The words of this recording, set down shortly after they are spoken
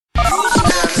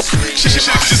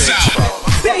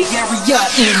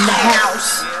in the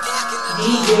house.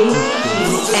 DJ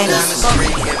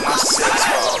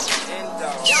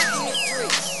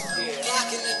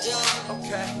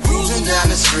Cruising down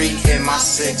the street in my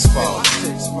 6-4.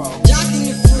 Cruising down the street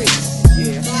in my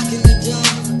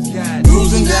 6-4.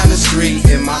 Cruising down the street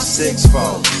in my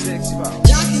 6-4.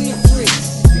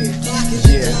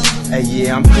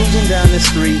 Yeah, I'm cruising down the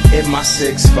street in my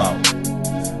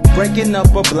 6-4. Breaking up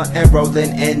a blunt and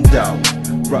rolling endo.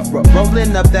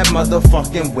 Rolling up that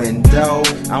motherfucking window.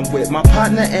 I'm with my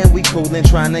partner and we coolin'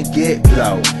 trying to get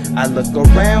blow. I look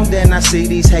around and I see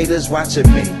these haters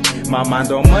watching me. My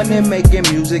mind on money, making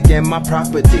music and my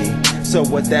property. So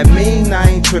what that mean? I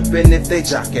ain't trippin' if they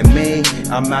jockin' me.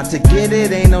 I'm out to get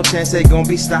it, ain't no chance they gon'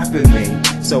 be stopping me.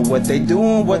 So what they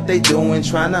doin',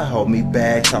 tryna hold me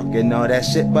back. Talking all that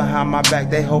shit behind my back,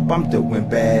 they hope I'm doing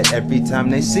bad. Every time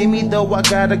they see me though, I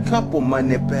got a couple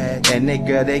money back. And they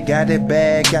got it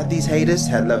bad, got these haters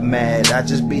hella mad. I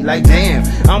just be like, damn,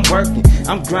 I'm working,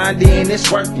 I'm grinding, it's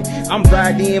working. I'm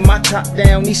riding my top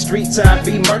down, these streets I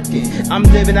be murking. I'm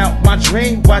living out my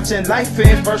dream, watching life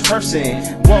in first person.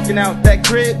 Walking out that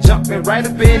crib, jumping right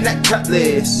up in that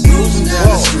cutlass. Cruising down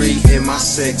the street in my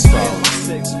 6-4.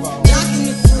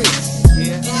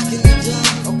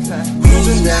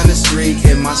 Cruising down the street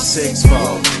in my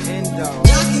 6-4.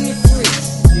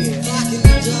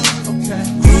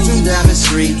 Cruising down the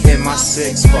street in my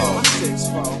 6-4.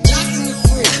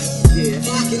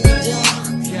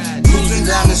 Cruising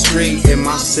down the street in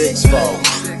my 6-4.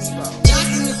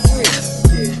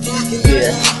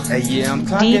 Yeah, I'm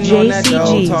clocking on that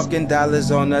dough, talking dollars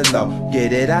on the low.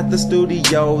 Get it out the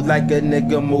studio like a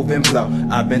nigga moving blow.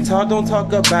 I've been taught don't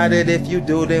talk about it, if you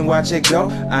do then watch it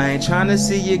go. I ain't tryna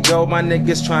see it go, my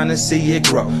niggas tryna see it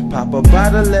grow. Pop a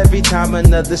bottle every time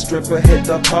another stripper hit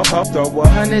the pop. Throw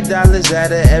 $100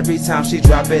 at her every time she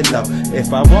drop it low.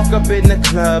 If I walk up in the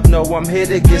club, know I'm here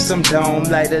to get some dome.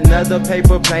 Light another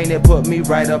paper plane, it put me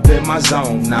right up in my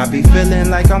zone. I be feeling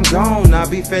like I'm gone, I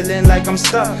be feeling like I'm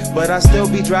stuck, but I still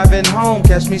be driving home,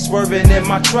 catch me swerving in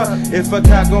my truck. If a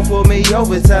cop gon' pull me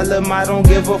over, tell him I don't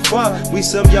give a fuck. We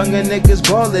some younger niggas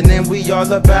ballin' and we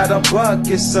all about a buck.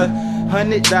 It's $100,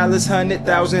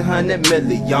 100,000, 100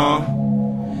 million.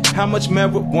 How much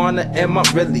marijuana am I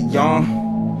really on?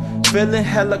 Feeling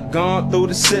hella gone through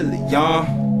the silly, y'all.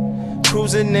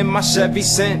 Cruising in my Chevy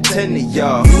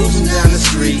Centennial. Cruising down the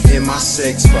street in my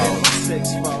 6-4.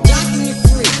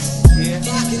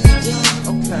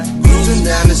 Cruising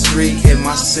down the street in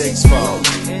my 6-4.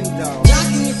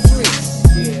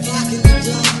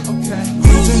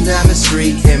 Cruising down the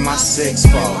street in my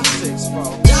 6-4.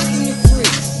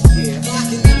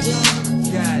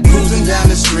 Cruising down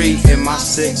the street in my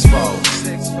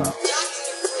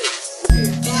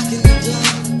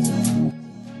 6-4.